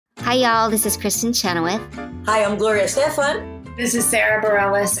Hi, y'all. This is Kristen Chenoweth. Hi, I'm Gloria Estefan. This is Sarah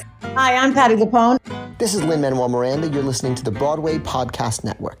Bareilles. Hi, I'm Patti LuPone. This is Lin-Manuel Miranda. You're listening to the Broadway Podcast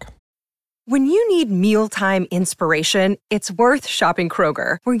Network. When you need mealtime inspiration, it's worth shopping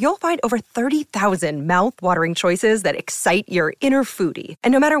Kroger, where you'll find over 30,000 mouth-watering choices that excite your inner foodie.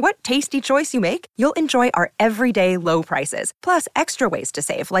 And no matter what tasty choice you make, you'll enjoy our everyday low prices, plus extra ways to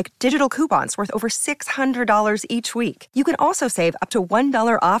save, like digital coupons worth over $600 each week. You can also save up to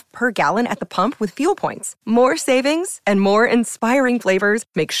 $1 off per gallon at the pump with fuel points. More savings and more inspiring flavors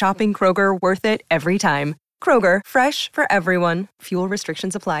make shopping Kroger worth it every time. Kroger, fresh for everyone. Fuel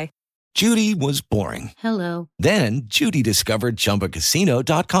restrictions apply. Judy was boring. Hello. Then Judy discovered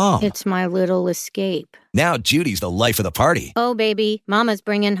ChumbaCasino.com. It's my little escape. Now Judy's the life of the party. Oh, baby, mama's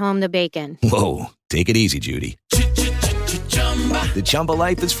bringing home the bacon. Whoa, take it easy, Judy. The Chumba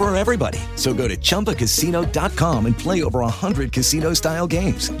life is for everybody. So go to ChumbaCasino.com and play over 100 casino-style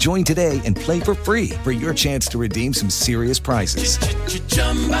games. Join today and play for free for your chance to redeem some serious prizes.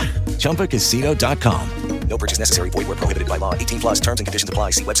 ChumbaCasino.com. No purchase necessary. Void where prohibited by law. 18 plus terms and conditions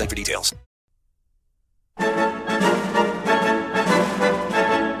apply. See website for details.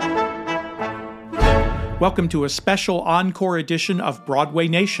 Welcome to a special encore edition of Broadway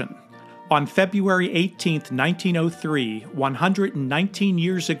Nation. On February 18th, 1903, 119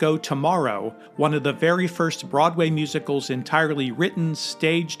 years ago tomorrow, one of the very first Broadway musicals entirely written,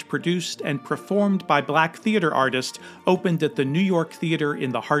 staged, produced, and performed by Black theater artists opened at the New York Theater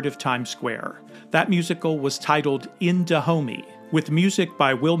in the heart of Times Square. That musical was titled In Dahomey. With music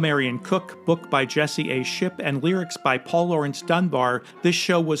by Will Marion Cook, book by Jesse A. Shipp, and lyrics by Paul Laurence Dunbar, this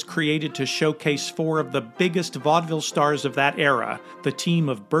show was created to showcase four of the biggest vaudeville stars of that era, the team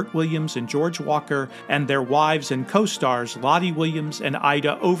of Bert Williams and George Walker, and their wives and co-stars Lottie Williams and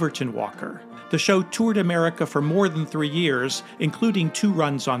Ida Overton Walker. The show toured America for more than 3 years, including 2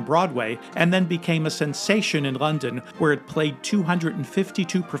 runs on Broadway, and then became a sensation in London, where it played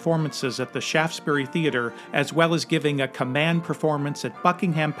 252 performances at the Shaftesbury Theatre, as well as giving a command performance at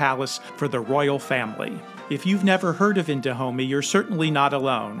Buckingham Palace for the royal family. If you've never heard of In Dahomey, you're certainly not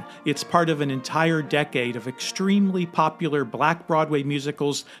alone. It's part of an entire decade of extremely popular Black Broadway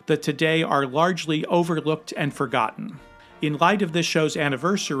musicals that today are largely overlooked and forgotten. In light of this show's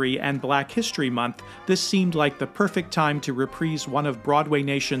anniversary and Black History Month, this seemed like the perfect time to reprise one of Broadway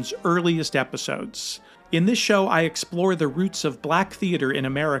Nation's earliest episodes. In this show, I explore the roots of Black theater in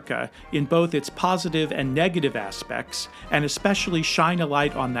America in both its positive and negative aspects, and especially shine a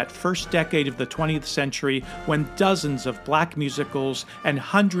light on that first decade of the 20th century when dozens of Black musicals and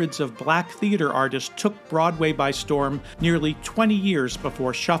hundreds of Black theater artists took Broadway by storm nearly 20 years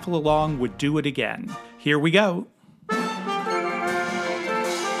before Shuffle Along would do it again. Here we go.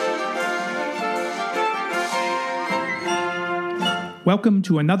 Welcome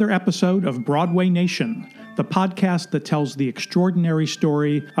to another episode of Broadway Nation, the podcast that tells the extraordinary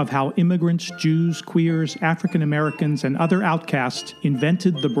story of how immigrants, Jews, queers, African Americans, and other outcasts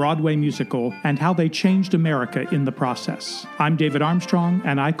invented the Broadway musical and how they changed America in the process. I'm David Armstrong,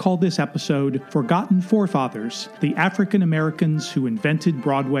 and I call this episode Forgotten Forefathers, the African Americans Who Invented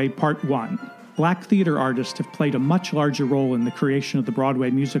Broadway Part 1. Black theater artists have played a much larger role in the creation of the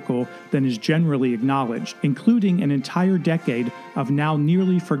Broadway musical than is generally acknowledged, including an entire decade of now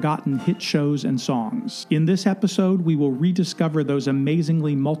nearly forgotten hit shows and songs. In this episode, we will rediscover those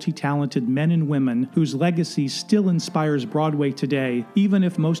amazingly multi-talented men and women whose legacy still inspires Broadway today, even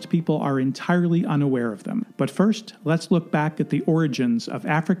if most people are entirely unaware of them. But first, let's look back at the origins of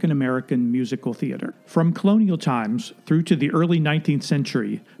African American musical theater. From colonial times through to the early 19th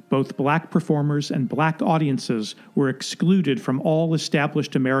century, both Black performers and Black audiences were excluded from all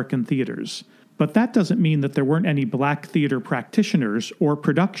established American theaters. But that doesn't mean that there weren't any Black theater practitioners or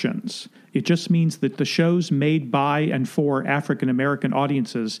productions. It just means that the shows made by and for African American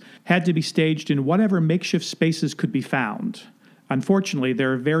audiences had to be staged in whatever makeshift spaces could be found. Unfortunately,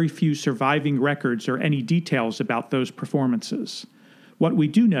 there are very few surviving records or any details about those performances. What we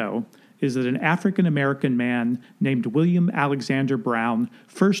do know is that an African-American man named William Alexander Brown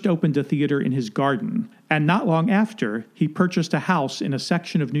first opened a theater in his garden, and not long after, he purchased a house in a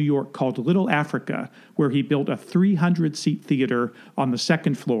section of New York called Little Africa, where he built a 300-seat theater on the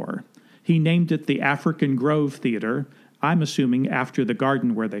second floor. He named it the African Grove Theater, I'm assuming after the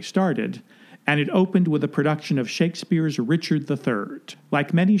garden where they started, and it opened with a production of Shakespeare's Richard III.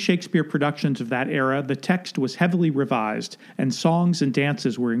 Like many Shakespeare productions of that era, the text was heavily revised, and songs and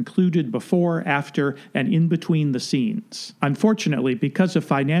dances were included before, after, and in between the scenes. Unfortunately, because of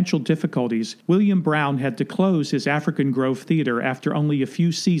financial difficulties, William Brown had to close his African Grove Theater after only a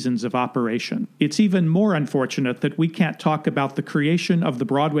few seasons of operation. It's even more unfortunate that we can't talk about the creation of the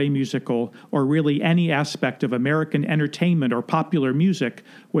Broadway musical, or really any aspect of American entertainment or popular music,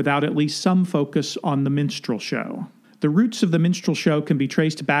 without at least some focus on the minstrel show. The roots of the minstrel show can be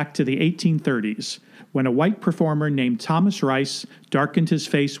traced back to the 1830s, when a white performer named Thomas Rice darkened his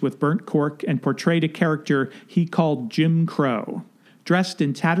face with burnt cork and portrayed a character he called Jim Crow. Dressed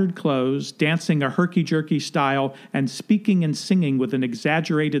in tattered clothes, dancing a herky-jerky style, and speaking and singing with an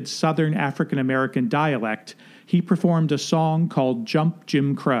exaggerated Southern African-American dialect, he performed a song called Jump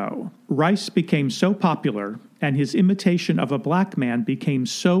Jim Crow. Rice became so popular, and his imitation of a black man became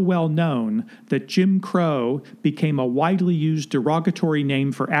so well known, that Jim Crow became a widely used derogatory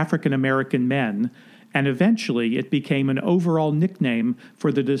name for African American men, and eventually it became an overall nickname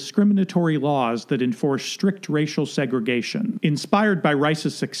for the discriminatory laws that enforce strict racial segregation. Inspired by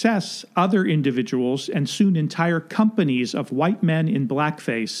Rice's success, other individuals and soon entire companies of white men in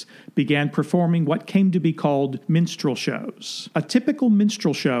blackface began performing what came to be called minstrel shows. A typical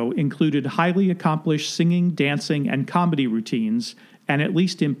minstrel show included highly accomplished singing, dancing, and comedy routines, and at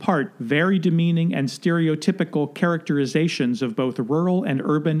least in part, very demeaning and stereotypical characterizations of both rural and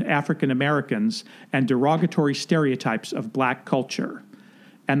urban African Americans and derogatory stereotypes of black culture.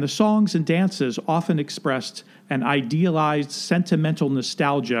 And the songs and dances often expressed an idealized sentimental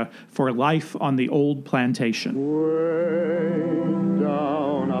nostalgia for life on the old plantation. Way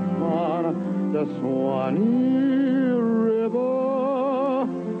down upon the Swanee River,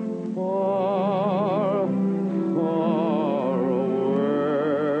 far, far away,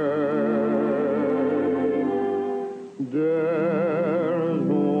 there's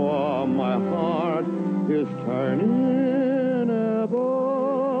where my heart is turning ever.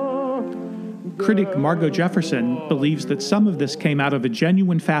 Critic Margot Jefferson believes that some of this came out of a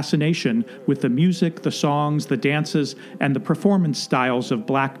genuine fascination with the music, the songs, the dances, and the performance styles of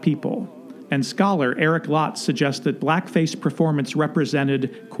black people. And scholar Eric Lott suggests that blackface performance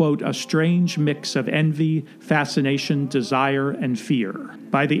represented, quote, a strange mix of envy, fascination, desire, and fear.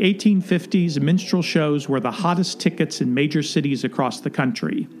 By the 1850s, minstrel shows were the hottest tickets in major cities across the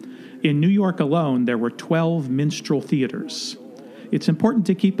country. In New York alone, there were 12 minstrel theaters. It's important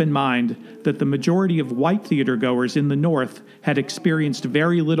to keep in mind that the majority of white theatergoers in the North had experienced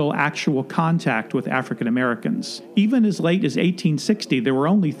very little actual contact with African Americans. Even as late as 1860, there were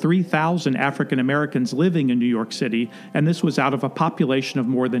only 3,000 African Americans living in New York City, and this was out of a population of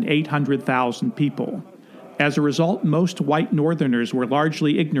more than 800,000 people. As a result, most white Northerners were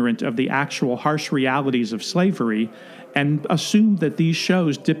largely ignorant of the actual harsh realities of slavery and assumed that these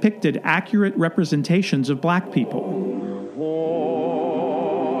shows depicted accurate representations of black people.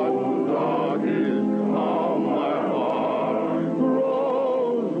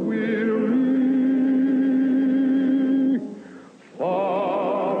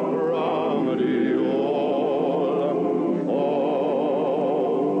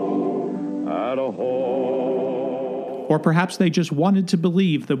 Or perhaps they just wanted to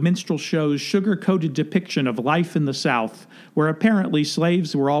believe the minstrel show's sugar-coated depiction of life in the South, where apparently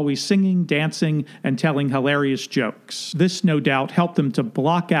slaves were always singing, dancing, and telling hilarious jokes. This, no doubt, helped them to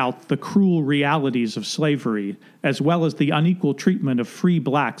block out the cruel realities of slavery, as well as the unequal treatment of free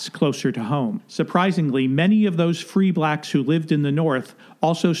blacks closer to home. Surprisingly, many of those free blacks who lived in the North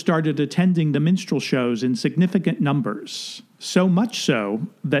also started attending the minstrel shows in significant numbers. So much so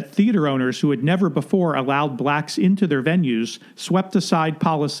that theater owners who had never before allowed blacks into their venues swept aside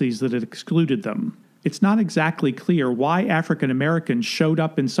policies that had excluded them. It's not exactly clear why African Americans showed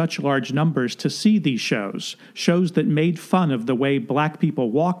up in such large numbers to see these shows that made fun of the way black people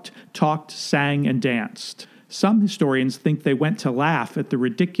walked, talked, sang, and danced. Some historians think they went to laugh at the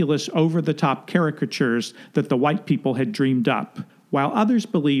ridiculous, over-the-top caricatures that the white people had dreamed up, while others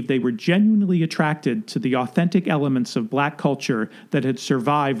believe they were genuinely attracted to the authentic elements of black culture that had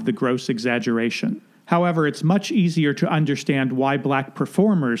survived the gross exaggeration. However, it's much easier to understand why black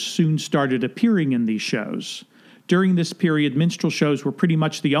performers soon started appearing in these shows. During this period, minstrel shows were pretty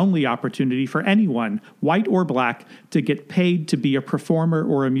much the only opportunity for anyone, white or black, to get paid to be a performer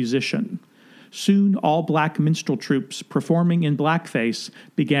or a musician. Soon, all black minstrel troupes performing in blackface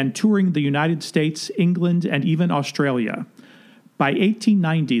began touring the United States, England, and even Australia. By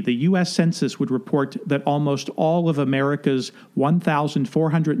 1890, the U.S. Census would report that almost all of America's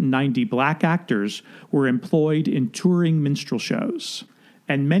 1,490 black actors were employed in touring minstrel shows.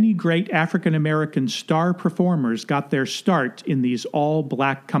 and many great African American star performers got their start in these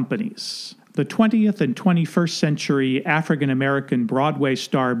all-black companies. The 20th and 21st century African American Broadway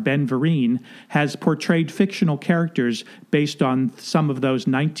star Ben Vereen has portrayed fictional characters based on some of those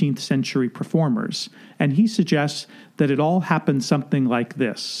 19th century performers, and he suggests that it all happened something like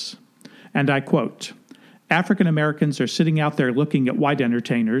this. And I quote, African Americans are sitting out there looking at white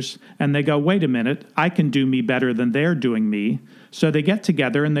entertainers, and they go, wait a minute, I can do me better than they're doing me. So they get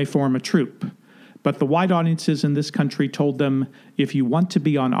together and they form a troupe. But the white audiences in this country told them, if you want to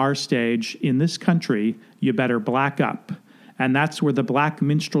be on our stage in this country, you better black up. And that's where the black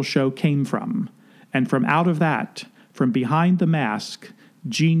minstrel show came from. And from out of that, from behind the mask,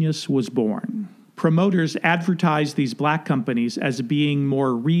 genius was born. Promoters advertised these black companies as being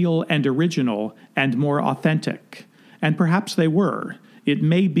more real and original and more authentic. And perhaps they were. It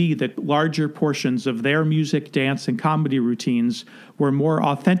may be that larger portions of their music, dance, and comedy routines were more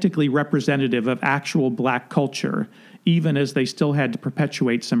authentically representative of actual black culture, even as they still had to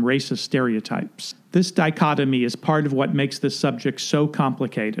perpetuate some racist stereotypes. This dichotomy is part of what makes this subject so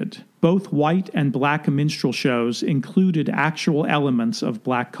complicated. Both white and black minstrel shows included actual elements of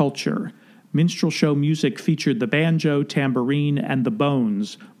black culture. Minstrel show music featured the banjo, tambourine, and the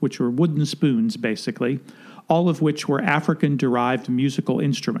bones, which were wooden spoons, basically, all of which were African-derived musical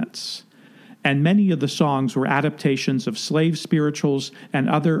instruments. And many of the songs were adaptations of slave spirituals and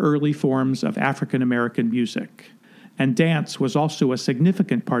other early forms of African-American music. And dance was also a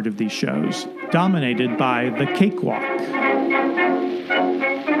significant part of these shows, dominated by the cakewalk.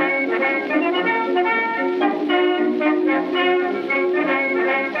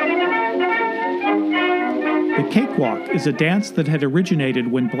 The cakewalk is a dance that had originated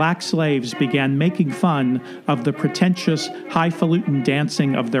when black slaves began making fun of the pretentious, highfalutin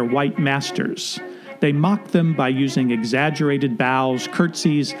dancing of their white masters. They mocked them by using exaggerated bows,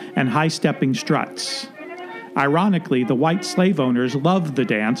 curtsies, and high-stepping struts. Ironically, the white slave owners loved the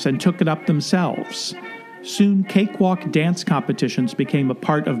dance and took it up themselves. Soon, cakewalk dance competitions became a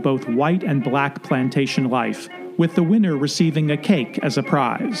part of both white and black plantation life, with the winner receiving a cake as a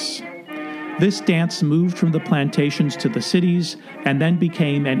prize. This dance moved from the plantations to the cities and then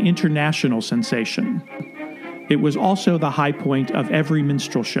became an international sensation. It was also the high point of every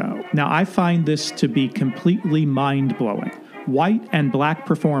minstrel show. Now, I find this to be completely mind-blowing. White and black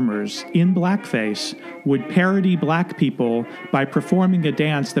performers in blackface would parody black people by performing a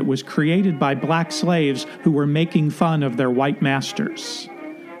dance that was created by black slaves who were making fun of their white masters.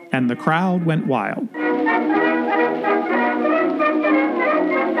 And the crowd went wild.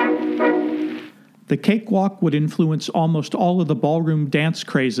 The cakewalk would influence almost all of the ballroom dance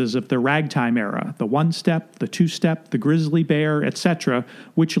crazes of the ragtime era, the one-step, the two-step, the grizzly bear, etc.,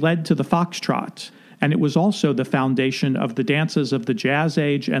 which led to the foxtrot. And it was also the foundation of the dances of the Jazz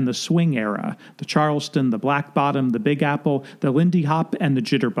Age and the Swing era, the Charleston, the Black Bottom, the Big Apple, the Lindy Hop, and the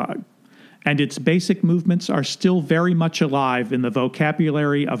Jitterbug. And its basic movements are still very much alive in the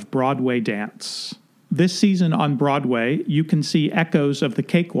vocabulary of Broadway dance. This season on Broadway, you can see echoes of the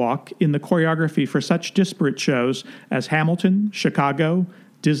cakewalk in the choreography for such disparate shows as Hamilton, Chicago,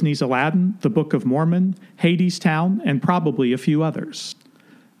 Disney's Aladdin, The Book of Mormon, Hadestown, and probably a few others.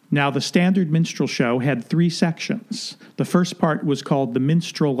 Now, the standard minstrel show had 3 sections. The first part was called the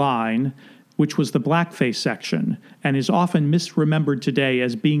minstrel line, which was the blackface section, and is often misremembered today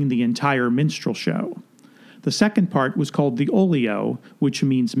as being the entire minstrel show. The second part was called the olio, which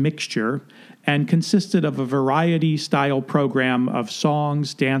means mixture, and consisted of a variety-style program of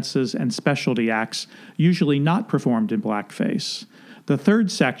songs, dances, and specialty acts, usually not performed in blackface. The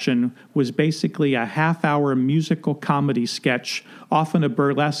third section was basically a half-hour musical comedy sketch, often a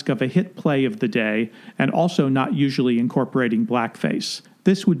burlesque of a hit play of the day, and also not usually incorporating blackface.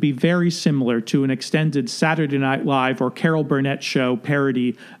 This would be very similar to an extended Saturday Night Live or Carol Burnett show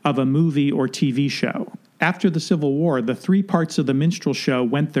parody of a movie or TV show. After the Civil War, the 3 parts of the minstrel show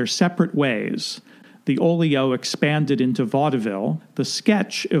went their separate ways. The olio expanded into vaudeville, the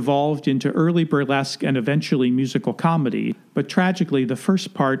sketch evolved into early burlesque and eventually musical comedy, but tragically the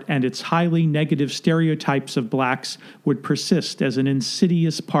first part and its highly negative stereotypes of blacks would persist as an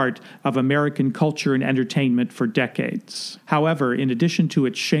insidious part of American culture and entertainment for decades. However, in addition to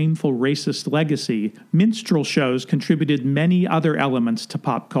its shameful racist legacy, minstrel shows contributed many other elements to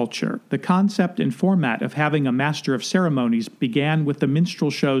pop culture. The concept and format of having a master of ceremonies began with the minstrel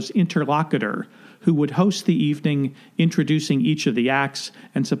show's interlocutor, who would host the evening, introducing each of the acts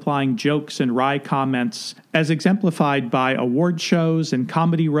and supplying jokes and wry comments, as exemplified by award shows and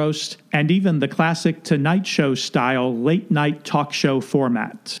comedy roasts, and even the classic Tonight Show-style late-night talk show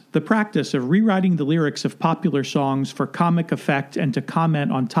format. The practice of rewriting the lyrics of popular songs for comic effect and to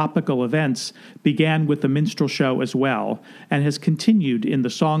comment on topical events began with the minstrel show as well, and has continued in the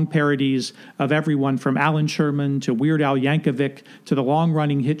song parodies of everyone from Alan Sherman to Weird Al Yankovic to the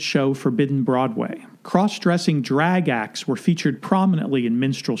long-running hit show Forbidden Broadway. Cross-dressing drag acts were featured prominently in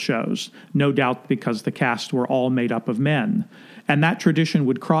minstrel shows, no doubt because the cast were all made up of men, and that tradition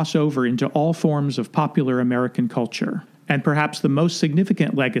would cross over into all forms of popular American culture. And perhaps the most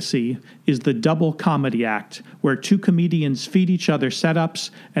significant legacy is the double comedy act, where two comedians feed each other setups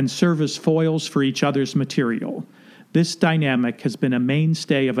and serve as foils for each other's material. This dynamic has been a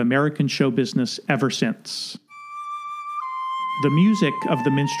mainstay of American show business ever since. The music of the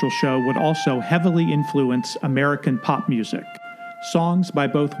minstrel show would also heavily influence American pop music. Songs by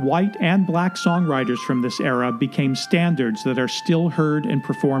both white and black songwriters from this era became standards that are still heard and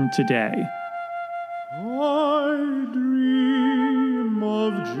performed today. I dream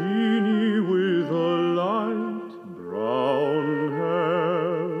of Jeannie with a light brown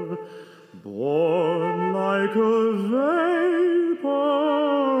hair, born like a vapor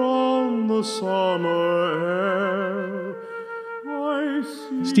on the summer air.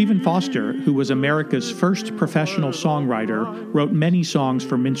 Stephen Foster, who was America's first professional songwriter, wrote many songs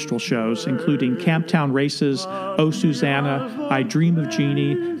for minstrel shows, including Camptown Races, Oh Susanna, I Dream of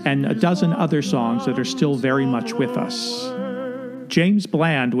Jeannie, and a dozen other songs that are still very much with us. James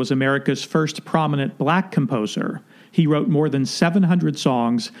Bland was America's first prominent black composer. He wrote more than 700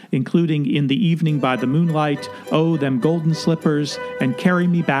 songs, including In the Evening by the Moonlight, Oh, Them Golden Slippers, and Carry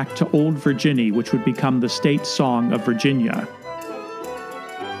Me Back to Old Virginny, which would become the state song of Virginia.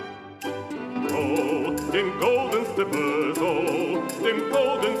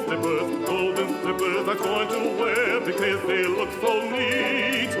 I'm going to wear because they look so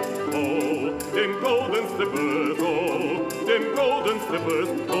neat. Oh, them golden slippers, oh, them golden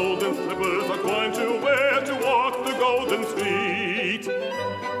slippers I'm going to wear to walk the golden street.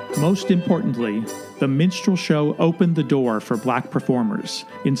 Most importantly, the minstrel show opened the door for black performers.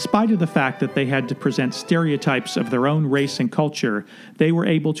 In spite of the fact that they had to present stereotypes of their own race and culture, they were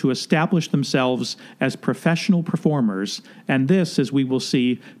able to establish themselves as professional performers, and this, as we will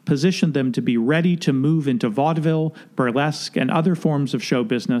see, positioned them to be ready to move into vaudeville, burlesque, and other forms of show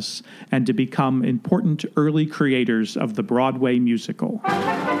business, and to become important early creators of the Broadway musical.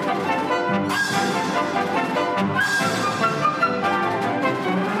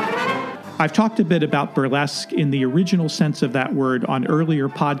 I've talked a bit about burlesque in the original sense of that word on earlier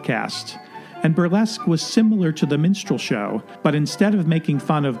podcasts, and burlesque was similar to the minstrel show, but instead of making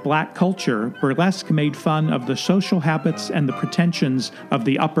fun of black culture, burlesque made fun of the social habits and the pretensions of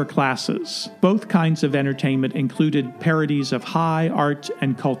the upper classes. Both kinds of entertainment included parodies of high art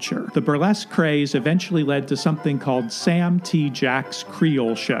and culture. The burlesque craze eventually led to something called Sam T. Jack's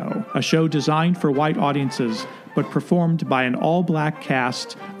Creole Show, a show designed for white audiences but performed by an all-black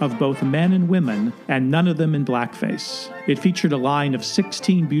cast of both men and women, and none of them in blackface. It featured a line of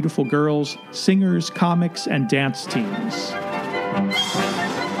 16 beautiful girls, singers, comics, and dance teams.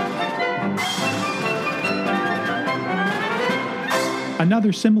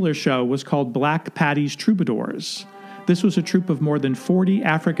 Another similar show was called Black Patty's Troubadours. This was a troupe of more than 40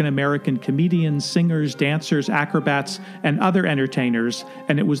 African-American comedians, singers, dancers, acrobats, and other entertainers,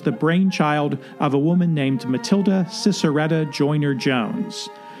 and it was the brainchild of a woman named Matilda Ciceretta Joyner Jones.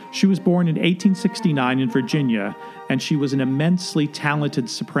 She was born in 1869 in Virginia, and she was an immensely talented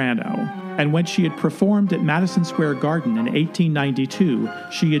soprano. And when she had performed at Madison Square Garden in 1892,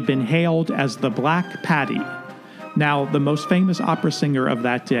 she had been hailed as the Black Patty. Now, the most famous opera singer of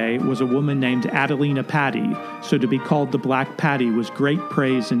that day was a woman named Adelina Patti, so to be called the Black Patty was great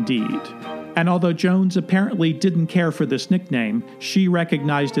praise indeed. And although Jones apparently didn't care for this nickname, she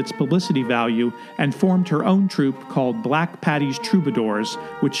recognized its publicity value and formed her own troupe called Black Patty's Troubadours,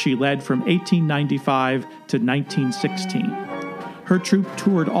 which she led from 1895 to 1916. Her troupe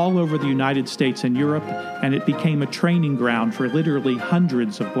toured all over the United States and Europe, and it became a training ground for literally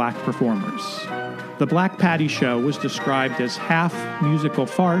hundreds of black performers. The Black Patty Show was described as half musical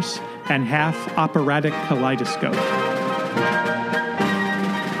farce and half operatic kaleidoscope.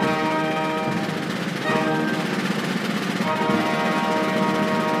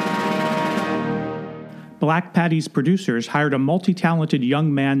 Black Patty's producers hired a multi-talented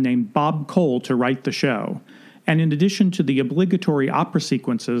young man named Bob Cole to write the show. And in addition to the obligatory opera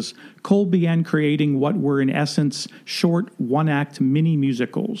sequences, Cole began creating what were in essence short one-act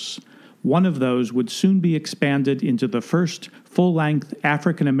mini-musicals. One of those would soon be expanded into the first full-length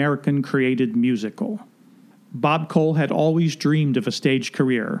African-American created musical. Bob Cole had always dreamed of a stage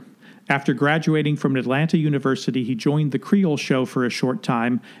career. After graduating from Atlanta University, he joined the Creole Show for a short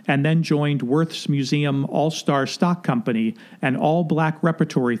time and then joined Worth's Museum All-Star Stock Company, an all-black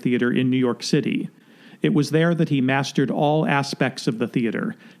repertory theater in New York City. It was there that he mastered all aspects of the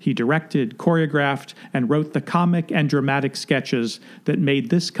theater. He directed, choreographed, and wrote the comic and dramatic sketches that made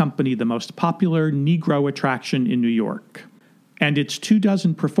this company the most popular Negro attraction in New York. And its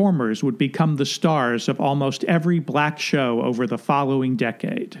 24 performers would become the stars of almost every black show over the following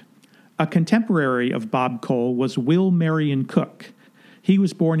decade. A contemporary of Bob Cole was Will Marion Cook. He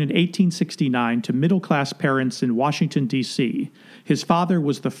was born in 1869 to middle-class parents in Washington, D.C. His father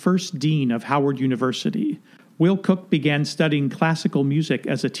was the first dean of Howard University. Will Cook began studying classical music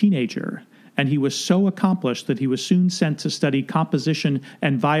as a teenager, and he was so accomplished that he was soon sent to study composition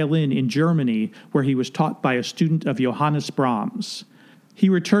and violin in Germany, where he was taught by a student of Johannes Brahms. He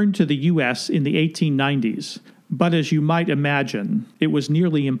returned to the U.S. in the 1890s, but as you might imagine, it was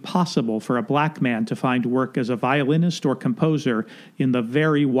nearly impossible for a black man to find work as a violinist or composer in the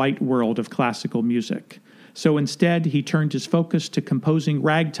very white world of classical music. So instead, he turned his focus to composing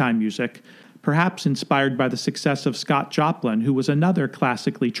ragtime music, perhaps inspired by the success of Scott Joplin, who was another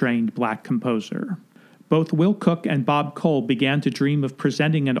classically trained black composer. Both Will Cook and Bob Cole began to dream of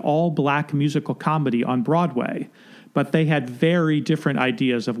presenting an all-black musical comedy on Broadway, but they had very different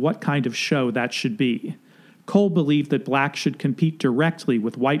ideas of what kind of show that should be. Cole believed that blacks should compete directly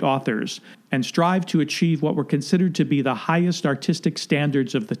with white authors and strive to achieve what were considered to be the highest artistic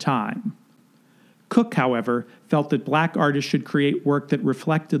standards of the time. Cook, however, felt that black artists should create work that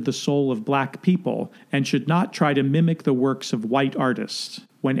reflected the soul of black people and should not try to mimic the works of white artists.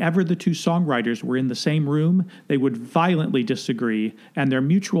 Whenever the two songwriters were in the same room, they would violently disagree, and their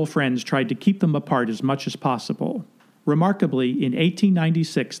mutual friends tried to keep them apart as much as possible. Remarkably, in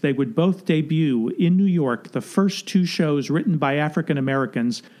 1896, they would both debut in New York the first two shows written by African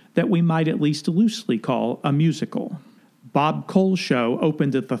Americans that we might at least loosely call a musical. Bob Cole's show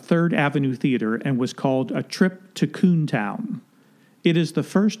opened at the Third Avenue Theater and was called A Trip to Coontown. It is the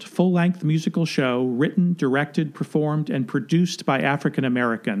first full-length musical show written, directed, performed, and produced by African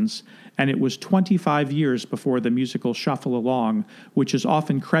Americans, and it was 25 years before the musical Shuffle Along, which is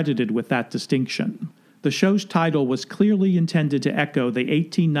often credited with that distinction. The show's title was clearly intended to echo the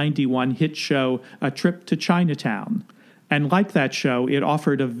 1891 hit show A Trip to Chinatown, and like that show, it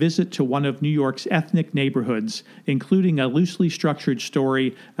offered a visit to one of New York's ethnic neighborhoods, including a loosely structured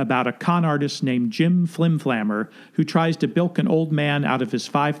story about a con artist named Jim Flimflammer who tries to bilk an old man out of his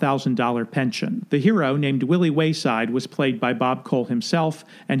 $5,000 pension. The hero, named Willie Wayside, was played by Bob Cole himself,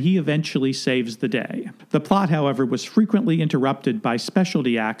 and he eventually saves the day. The plot, however, was frequently interrupted by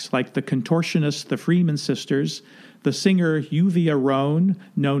specialty acts like the contortionist The Freeman Sisters, the singer Uvia Rohn,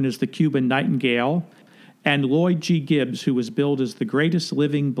 known as the Cuban Nightingale, and Lloyd G. Gibbs, who was billed as the greatest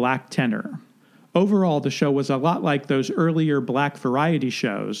living black tenor. Overall, the show was a lot like those earlier black variety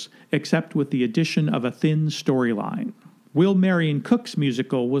shows, except with the addition of a thin storyline. Will Marion Cook's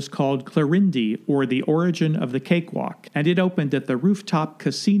musical was called Clarindy, or The Origin of the Cakewalk, and it opened at the Rooftop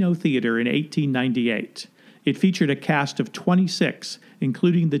Casino Theater in 1898. It featured a cast of 26,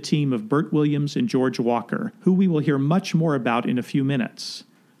 including the team of Bert Williams and George Walker, who we will hear much more about in a few minutes.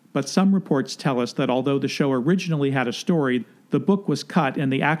 But some reports tell us that although the show originally had a story, the book was cut and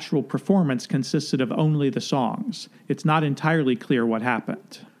the actual performance consisted of only the songs. It's not entirely clear what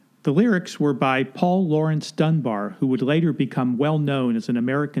happened. The lyrics were by Paul Laurence Dunbar, who would later become well known as an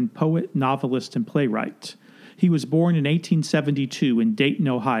American poet, novelist, and playwright. He was born in 1872 in Dayton,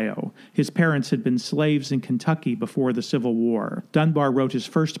 Ohio. His parents had been slaves in Kentucky before the Civil War. Dunbar wrote his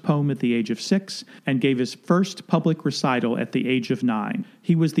first poem at the age of 6 and gave his first public recital at the age of 9.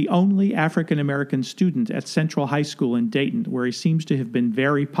 He was the only African-American student at Central High School in Dayton, where he seems to have been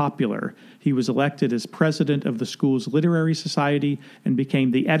very popular. He was elected as president of the school's literary society and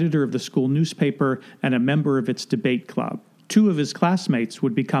became the editor of the school newspaper and a member of its debate club. 2 of his classmates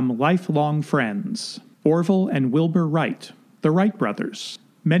would become lifelong friends: Orville and Wilbur Wright, the Wright brothers.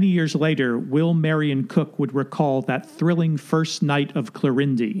 Many years later, Will Marion Cook would recall that thrilling first night of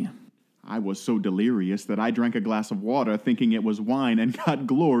Clarindy. I was so delirious that I drank a glass of water thinking it was wine and got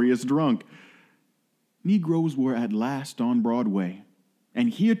glorious drunk. Negroes were at last on Broadway, and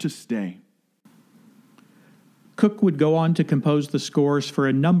here to stay. Cook would go on to compose the scores for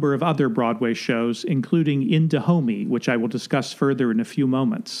a number of other Broadway shows, including In Dahomey, which I will discuss further in a few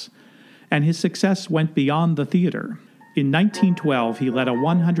moments. And his success went beyond the theater. In 1912, he led a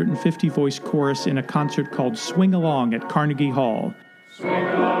 150-voice chorus in a concert called Swing Along at Carnegie Hall. Swing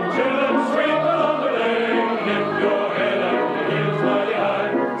along, children, swing along the lane. Lift your head up, the heels mighty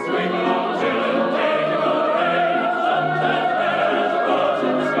high. Swing along, children, take the parade. Sometimes there's a cross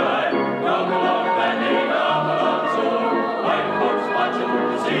in the sky.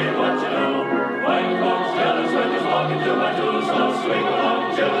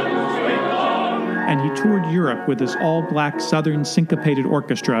 toured Europe with his all-black Southern syncopated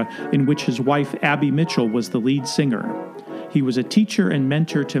orchestra in which his wife Abby Mitchell was the lead singer. He was a teacher and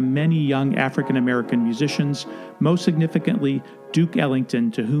mentor to many young African-American musicians, most significantly Duke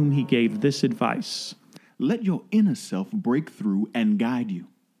Ellington, to whom he gave this advice. Let your inner self break through and guide you.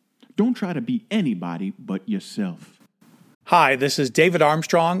 Don't try to be anybody but yourself. Hi, this is David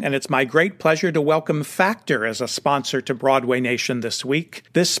Armstrong, and it's my great pleasure to welcome Factor as a sponsor to Broadway Nation this week.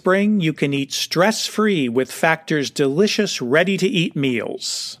 This spring, you can eat stress-free with Factor's delicious, ready-to-eat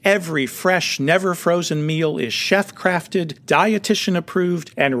meals. Every fresh, never-frozen meal is chef-crafted,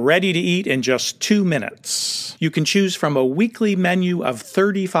 dietitian-approved, and ready to eat in just 2 minutes. You can choose from a weekly menu of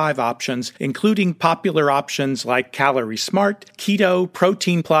 35 options, including popular options like Calorie Smart, Keto,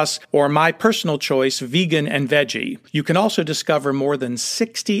 Protein Plus, or my personal choice, Vegan and Veggie. You can also discover more than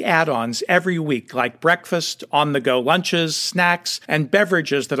 60 add-ons every week, like breakfast, on-the-go lunches, snacks, and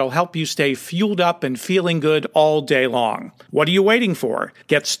beverages that'll help you stay fueled up and feeling good all day long. What are you waiting for?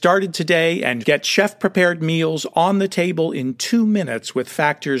 Get started today and get chef-prepared meals on the table in 2 minutes with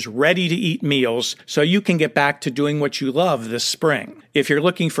Factor's ready-to-eat meals so you can get back to doing what you love this spring. If you're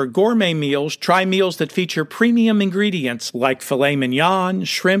looking for gourmet meals, try meals that feature premium ingredients like filet mignon,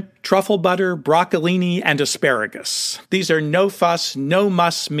 shrimp, truffle butter, broccolini, and asparagus. These are no-fuss,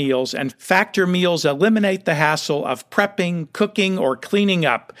 no-muss meals, and Factor meals eliminate the hassle of prepping, cooking, or cleaning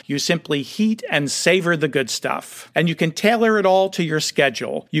up. You simply heat and savor the good stuff. And you can tailor it all to your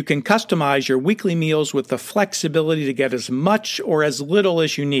schedule. You can customize your weekly meals with the flexibility to get as much or as little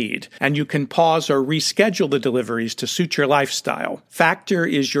as you need. And you can pause or reschedule the deliveries to suit your lifestyle. Factor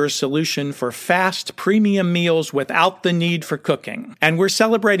is your solution for fast, premium meals without the need for cooking. And we're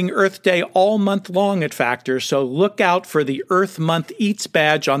celebrating Earth Day all month long at Factor, so look out for the Earth Month Eats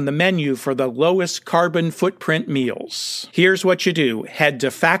badge on the menu for the lowest carbon footprint meals. Here's what you do. Head to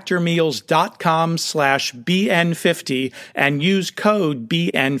factormeals.com/BN50 and use code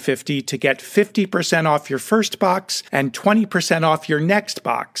BN50 to get 50% off your first box and 20% off your next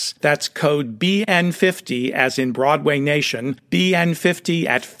box. That's code BN50 as in Broadway Nation, BN50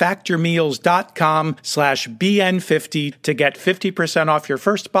 at factormeals.com/BN50 to get 50% off your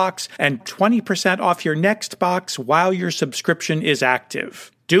first box and 20% off your next box while your subscription is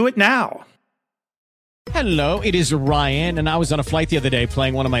active. Do it now. Hello, it is Ryan, and I was on a flight the other day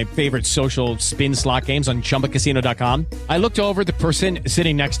playing one of my favorite social spin slot games on ChumbaCasino.com. I looked over at the person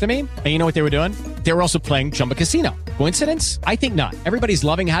sitting next to me, and you know what they were doing? They were also playing Chumba Casino. Coincidence? I think not. Everybody's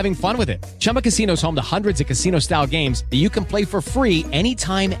loving having fun with it. Chumba Casino is home to hundreds of casino-style games that you can play for free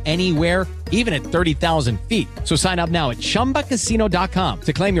anytime, anywhere, even at 30,000 feet. So sign up now at ChumbaCasino.com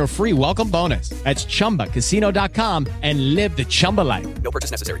to claim your free welcome bonus. That's ChumbaCasino.com and live the Chumba life. No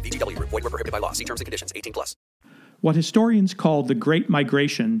purchase necessary. VGW. Void where prohibited by law. See terms and conditions. 18+. What historians call the Great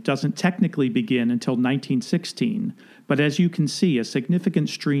Migration doesn't technically begin until 1916, but as you can see, a significant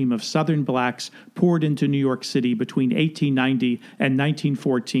stream of Southern blacks poured into New York City between 1890 and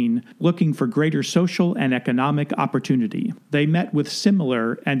 1914, looking for greater social and economic opportunity. They met with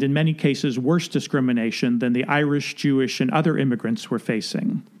similar, and in many cases worse discrimination than the Irish, Jewish, and other immigrants were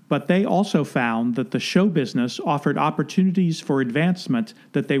facing. But they also found that the show business offered opportunities for advancement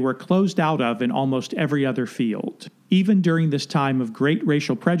that they were closed out of in almost every other field. Even during this time of great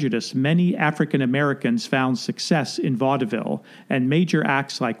racial prejudice, many African Americans found success in vaudeville, and major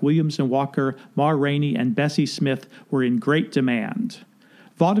acts like Williams and Walker, Ma Rainey, and Bessie Smith were in great demand.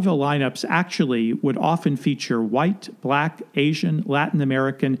 Vaudeville lineups actually would often feature white, black, Asian, Latin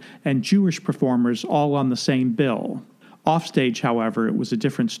American, and Jewish performers all on the same bill. Offstage, however, it was a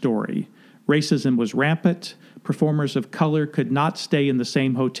different story. Racism was rampant. Performers of color could not stay in the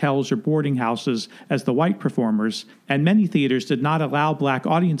same hotels or boarding houses as the white performers, and many theaters did not allow black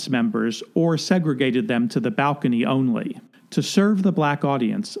audience members or segregated them to the balcony only. To serve the black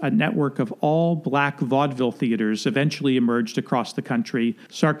audience, a network of all black vaudeville theaters eventually emerged across the country,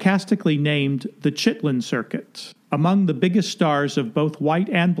 sarcastically named the Chitlin Circuit. Among the biggest stars of both white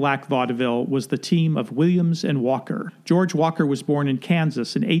and black vaudeville was the team of Williams and Walker. George Walker was born in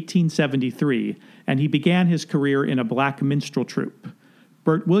Kansas in 1873, and he began his career in a black minstrel troupe.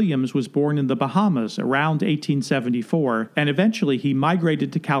 Bert Williams was born in the Bahamas around 1874, and eventually he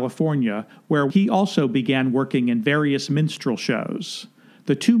migrated to California, where he also began working in various minstrel shows.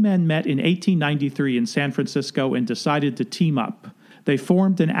 The two men met in 1893 in San Francisco and decided to team up. They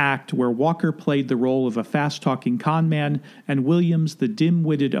formed an act where Walker played the role of a fast-talking con man and Williams the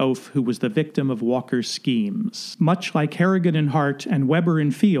dim-witted oaf who was the victim of Walker's schemes. Much like Harrigan and Hart and Weber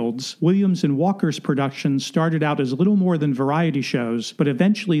and Fields, Williams and Walker's productions started out as little more than variety shows, but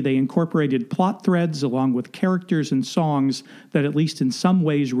eventually they incorporated plot threads along with characters and songs that at least in some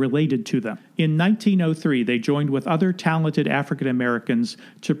ways related to them. In 1903, they joined with other talented African Americans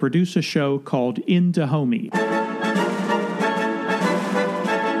to produce a show called In Dahomey.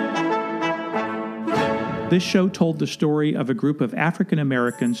 This show told the story of a group of African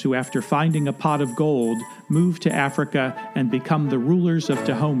Americans who, after finding a pot of gold, moved to Africa and become the rulers of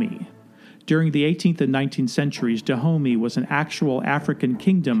Dahomey. During the 18th and 19th centuries, Dahomey was an actual African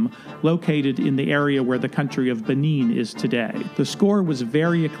kingdom located in the area where the country of Benin is today. The score was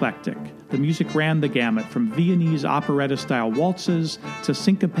very eclectic. The music ran the gamut from Viennese operetta-style waltzes to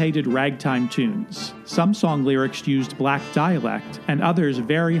syncopated ragtime tunes. Some song lyrics used black dialect, and others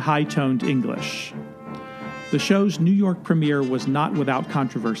very high-toned English. The show's New York premiere was not without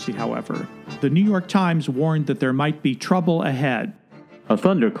controversy, however. The New York Times warned that there might be trouble ahead. A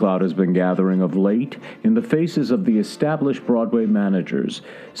thundercloud has been gathering of late in the faces of the established Broadway managers,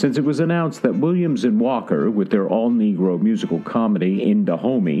 since it was announced that Williams and Walker, with their all-Negro musical comedy In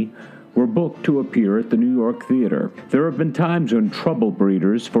Dahomey, were booked to appear at the New York Theater. There have been times when trouble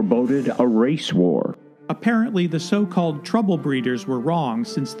breeders foreboded a race war. Apparently, the so-called trouble breeders were wrong,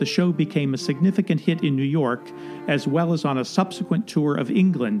 since the show became a significant hit in New York, as well as on a subsequent tour of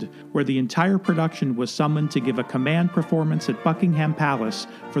England, where the entire production was summoned to give a command performance at Buckingham Palace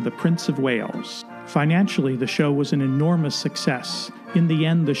for the Prince of Wales. Financially, the show was an enormous success. In the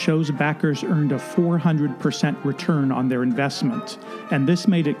end, the show's backers earned a 400% return on their investment, and this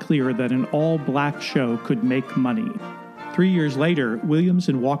made it clear that an all-black show could make money. 3 years later, Williams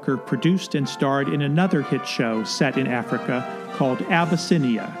and Walker produced and starred in another hit show set in Africa called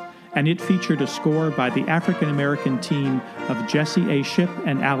Abyssinia, and it featured a score by the African-American team of Jesse A. Shipp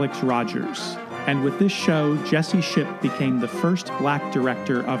and Alex Rogers. And with this show, Jesse Shipp became the first black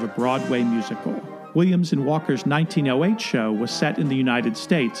director of a Broadway musical. Williams and Walker's 1908 show was set in the United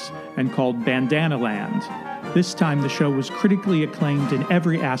States and called Bandana Land. This time the show was critically acclaimed in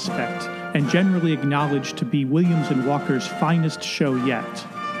every aspect and generally acknowledged to be Williams and Walker's finest show yet.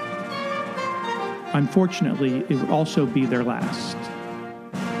 Unfortunately, it would also be their last.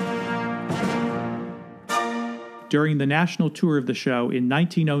 During the national tour of the show in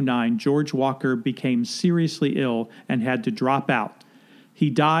 1909, George Walker became seriously ill and had to drop out. He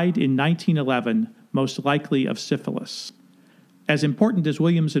died in 1911, most likely of syphilis. As important as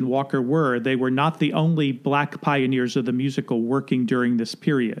Williams and Walker were, they were not the only black pioneers of the musical working during this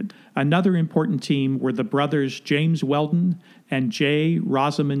period. Another important team were the brothers James Weldon and J.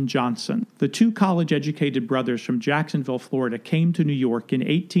 Rosamond Johnson. The two college-educated brothers from Jacksonville, Florida, came to New York in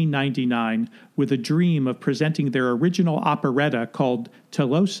 1899 with a dream of presenting their original operetta called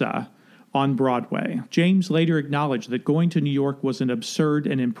Tolosa on Broadway. James later acknowledged that going to New York was an absurd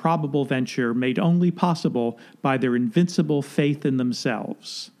and improbable venture made only possible by their invincible faith in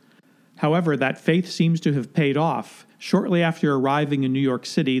themselves. However, that faith seems to have paid off. Shortly after arriving in New York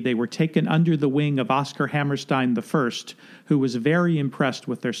City, they were taken under the wing of Oscar Hammerstein I, who was very impressed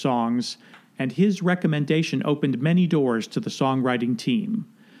with their songs, and his recommendation opened many doors to the songwriting team.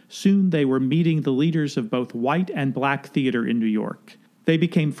 Soon they were meeting the leaders of both white and black theater in New York. They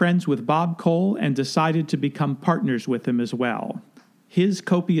became friends with Bob Cole and decided to become partners with him as well. His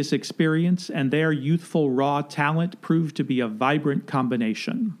copious experience and their youthful raw talent proved to be a vibrant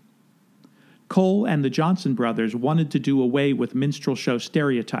combination. Cole and the Johnson brothers wanted to do away with minstrel show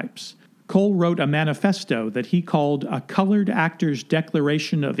stereotypes. Cole wrote a manifesto that he called a colored actor's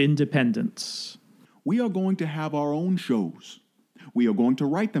Declaration of Independence. We are going to have our own shows. We are going to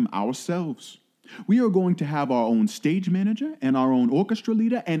write them ourselves. We are going to have our own stage manager and our own orchestra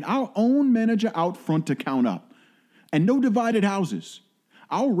leader and our own manager out front to count up. And no divided houses.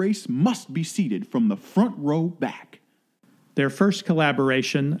 Our race must be seated from the front row back. Their first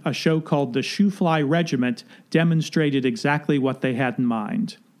collaboration, a show called The Shoefly Regiment, demonstrated exactly what they had in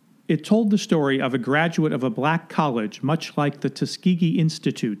mind. It told the story of a graduate of a black college, much like the Tuskegee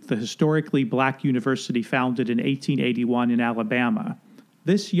Institute, the historically black university founded in 1881 in Alabama.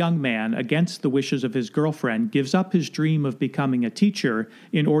 This young man, against the wishes of his girlfriend, gives up his dream of becoming a teacher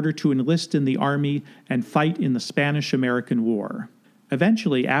in order to enlist in the army and fight in the Spanish-American War.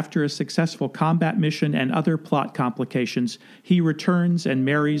 Eventually, after a successful combat mission and other plot complications, he returns and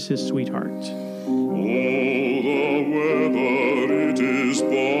marries his sweetheart. Oh, the weather, it is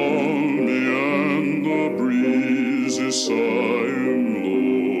balmy, and the breeze is sighing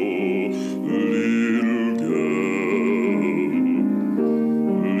low. Little girl,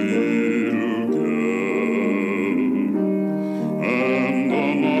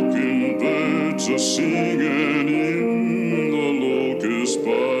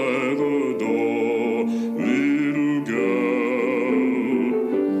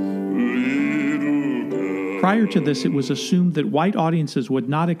 Prior to this, it was assumed that white audiences would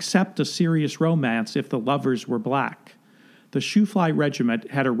not accept a serious romance if the lovers were black. The Shoofly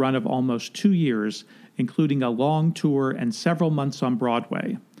Regiment had a run of almost 2 years, including a long tour and several months on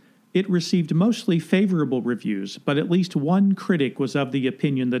Broadway. It received mostly favorable reviews, but at least one critic was of the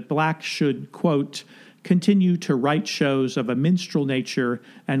opinion that blacks should, quote, continue to write shows of a minstrel nature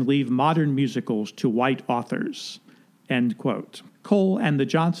and leave modern musicals to white authors, end quote. Cole and the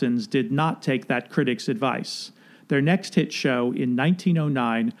Johnsons did not take that critic's advice. Their next hit show in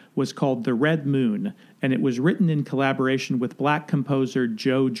 1909 was called The Red Moon, and it was written in collaboration with black composer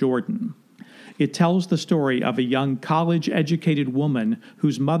Joe Jordan. It tells the story of a young college-educated woman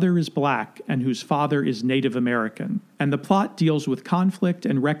whose mother is black and whose father is Native American, and the plot deals with conflict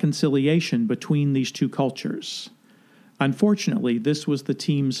and reconciliation between these two cultures. Unfortunately, this was the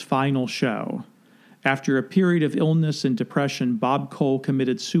team's final show. After a period of illness and depression, Bob Cole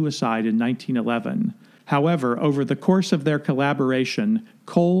committed suicide in 1911. However, over the course of their collaboration,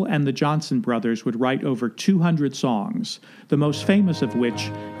 Cole and the Johnson brothers would write over 200 songs, the most famous of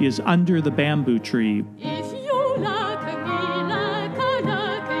which is Under the Bamboo Tree. If you like me, like I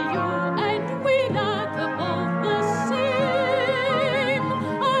like you, and we like both the same,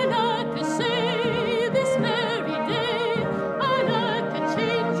 I like to say this very day, I like to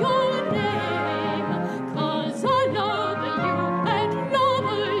change your name, 'cause I love you and love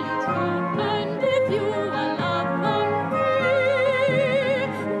you true, and if you are love me,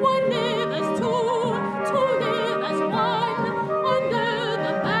 one live as two live as one, under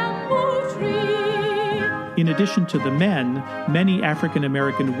the bamboo tree. In addition to the men, many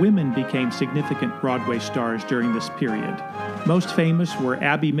African-American women became significant Broadway stars during this period. Most famous were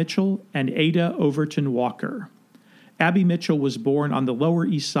Abby Mitchell and Ada Overton Walker. Abby Mitchell was born on the Lower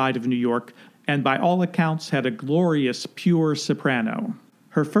East Side of New York and by all accounts had a glorious, pure soprano.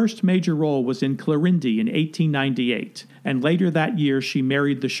 Her first major role was in Clarindy in 1898, and later that year she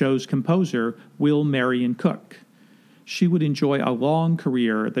married the show's composer, Will Marion Cook. She would enjoy a long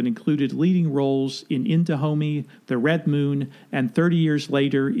career that included leading roles in In Dahomey, The Red Moon, and 30 years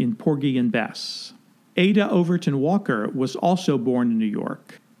later in Porgy and Bess. Ada Overton Walker was also born in New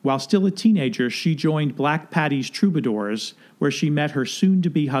York. While still a teenager, she joined Black Patty's Troubadours, where she met her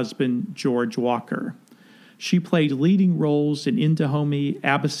soon-to-be husband, George Walker. She played leading roles in Dahomey,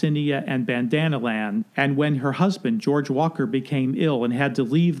 Abyssinia, and Bandanaland, and when her husband, George Walker, became ill and had to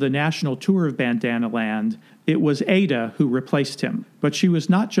leave the national tour of Bandanaland, it was Ada who replaced him. But she was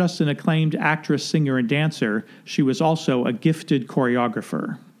not just an acclaimed actress, singer, and dancer, she was also a gifted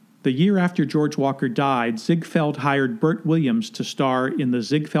choreographer. The year after George Walker died, Ziegfeld hired Bert Williams to star in the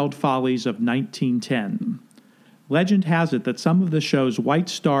Ziegfeld Follies of 1910. Legend has it that some of the show's white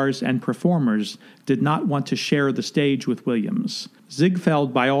stars and performers did not want to share the stage with Williams.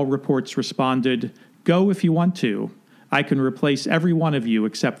 Ziegfeld, by all reports, responded, "Go if you want to. I can replace every one of you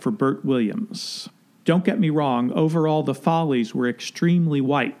except for Bert Williams." Don't get me wrong, overall the Follies were extremely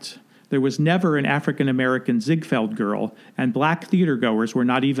white. There was never an African-American Ziegfeld girl, and black theatergoers were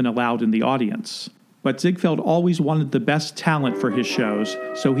not even allowed in the audience. But Ziegfeld always wanted the best talent for his shows,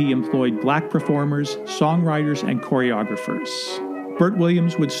 so he employed black performers, songwriters, and choreographers. Bert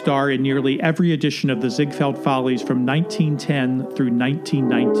Williams would star in nearly every edition of the Ziegfeld Follies from 1910 through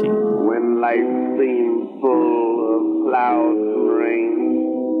 1919. When life seems full of clouds and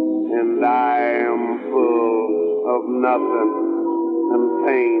rain, and I am full of nothing and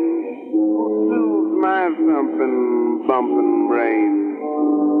pain, soothe my thumping, bumping brain.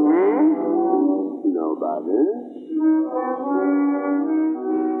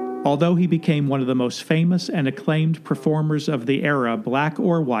 Although he became one of the most famous and acclaimed performers of the era, black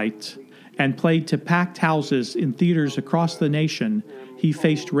or white, and played to packed houses in theaters across the nation, he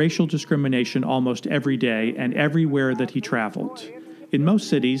faced racial discrimination almost every day and everywhere that he traveled. In most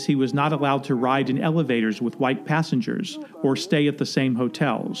cities, he was not allowed to ride in elevators with white passengers, or stay at the same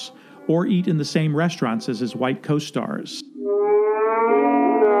hotels, or eat in the same restaurants as his white co-stars.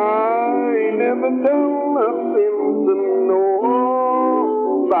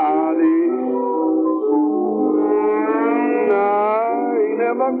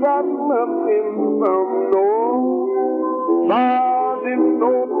 Got nothing from nobody,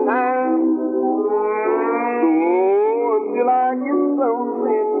 no time. Oh, until I get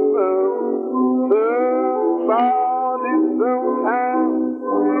something from somebody sometime.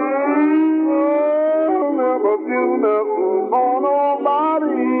 Oh, never feel nothing for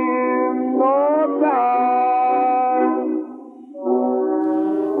nobody, no time.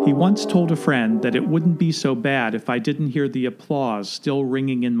 He once told a friend that it wouldn't be so bad if I didn't hear the applause still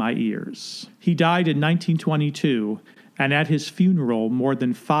ringing in my ears. He died in 1922, and at his funeral, more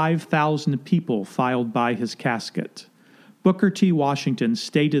than 5,000 people filed by his casket. Booker T. Washington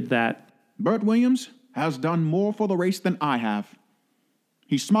stated that, Bert Williams has done more for the race than I have.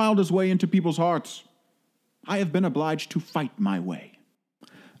 He smiled his way into people's hearts. I have been obliged to fight my way.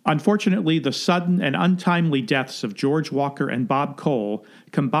 Unfortunately, the sudden and untimely deaths of George Walker and Bob Cole,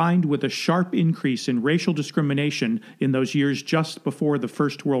 combined with a sharp increase in racial discrimination in those years just before the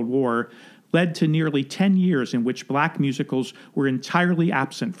First World War, led to nearly 10 years in which black musicals were entirely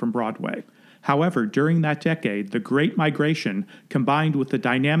absent from Broadway. However, during that decade, the Great Migration, combined with the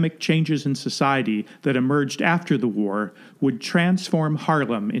dynamic changes in society that emerged after the war, would transform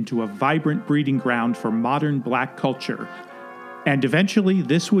Harlem into a vibrant breeding ground for modern black culture. And eventually,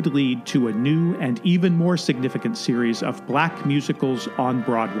 this would lead to a new and even more significant series of black musicals on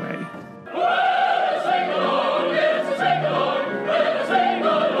Broadway.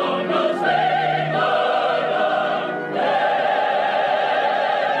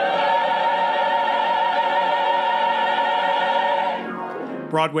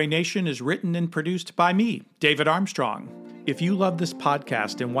 Broadway Nation is written and produced by me, David Armstrong. If you love this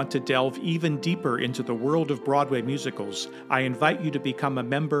podcast and want to delve even deeper into the world of Broadway musicals, I invite you to become a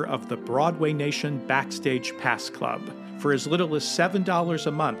member of the Broadway Nation Backstage Pass Club. For as little as $7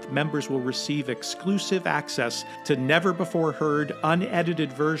 a month, members will receive exclusive access to never-before-heard,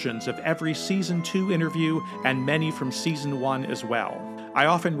 unedited versions of every Season 2 interview and many from Season 1 as well. I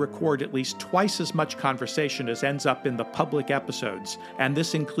often record at least twice as much conversation as ends up in the public episodes, and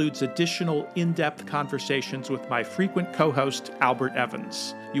this includes additional in-depth conversations with my frequent co-host, Albert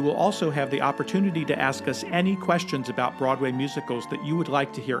Evans. You will also have the opportunity to ask us any questions about Broadway musicals that you would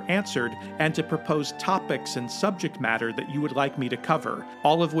like to hear answered, and to propose topics and subject matter that you would like me to cover,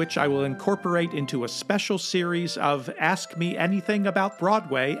 all of which I will incorporate into a special series of Ask Me Anything About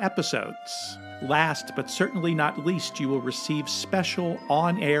Broadway episodes. Last, but certainly not least, you will receive special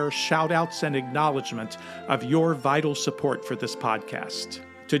on-air shout-outs and acknowledgement of your vital support for this podcast.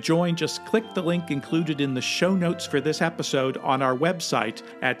 To join, just click the link included in the show notes for this episode on our website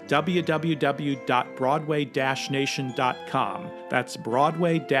at www.broadway-nation.com. That's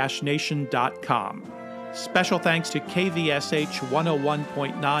broadway-nation.com. Special thanks to KVSH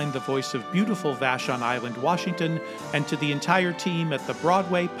 101.9, the voice of beautiful Vashon Island, Washington, and to the entire team at the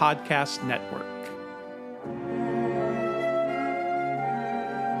Broadway Podcast Network.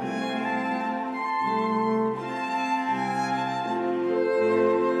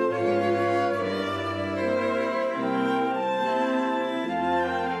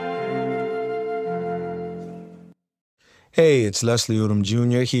 Hey, it's Leslie Odom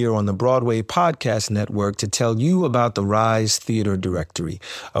Jr. here on the Broadway Podcast Network to tell you about the Rise Theater Directory,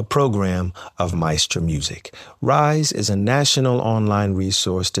 a program of Maestro Music. Rise is a national online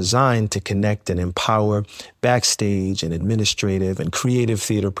resource designed to connect and empower backstage and administrative and creative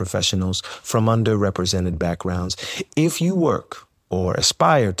theater professionals from underrepresented backgrounds. If you work or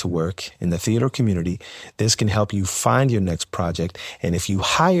aspire to work in the theater community, this can help you find your next project. And if you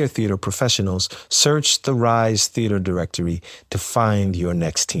hire theater professionals, search the Rise Theater Directory to find your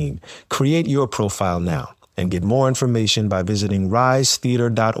next team. Create your profile now and get more information by visiting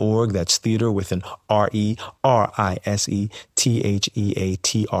risetheater.org. That's theater with an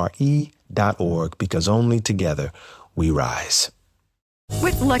RERISETHEATRE.org, because only together we rise.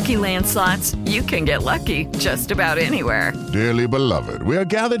 With Lucky Land Slots, you can get lucky just about anywhere. Dearly beloved, we are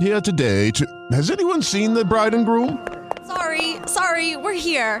gathered here today to... Has anyone seen the bride and groom? Sorry, we're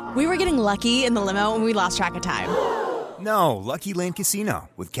here. We were getting lucky in the limo and we lost track of time. No, Lucky Land Casino,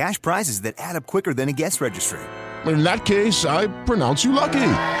 with cash prizes that add up quicker than a guest registry. In that case, I pronounce you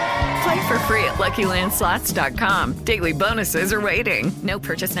lucky. Play for free at LuckyLandSlots.com. Daily bonuses are waiting. No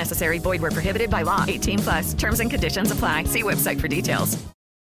purchase necessary. Void where prohibited by law. 18+. Terms and conditions apply. See website for details.